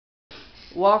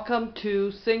Welcome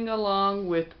to Sing Along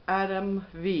with Adam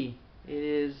V. It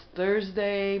is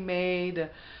Thursday, May the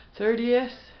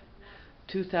 30th,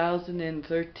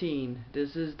 2013.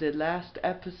 This is the last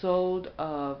episode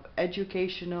of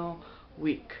Educational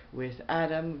Week with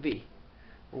Adam V.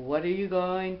 What are you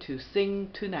going to sing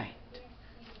tonight?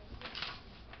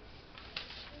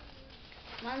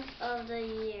 Month of the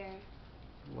year.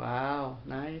 Wow,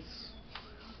 nice.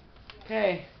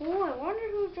 Okay. Oh, I wonder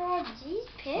who draws these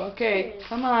pictures. Okay,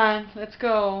 come on, let's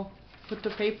go. Put the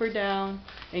paper down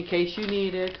in case you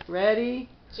need it. Ready?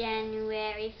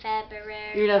 January,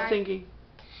 February, You're not March. thinking.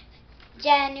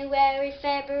 January,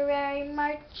 February,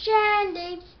 March, and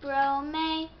April,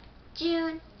 May,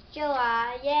 June,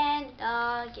 July, and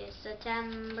August,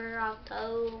 September,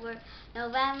 October,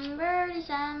 November,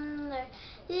 December.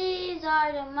 These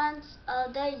are the months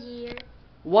of the year.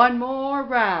 One more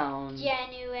round.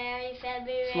 January,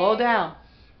 February. Slow down.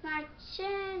 March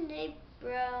and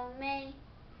April, May,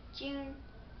 June,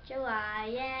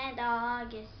 July and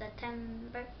August,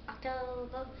 September,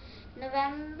 October,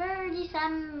 November,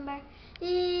 December.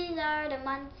 These are the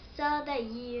months of the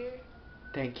year.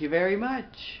 Thank you very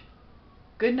much.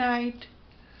 Good night.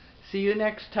 See you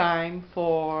next time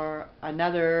for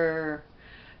another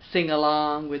Sing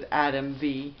Along with Adam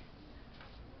V.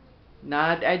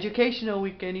 Not Educational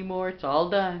Week anymore. It's all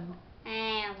done.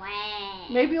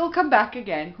 Maybe we'll come back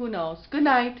again. Who knows? Good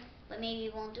night. But maybe we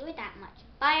won't do it that much.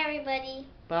 Bye, everybody.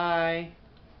 Bye.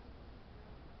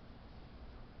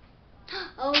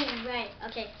 Oh, right.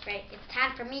 Okay, right. It's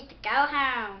time for me to go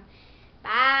home.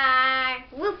 Bye.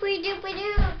 Whoopie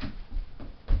doopie doo.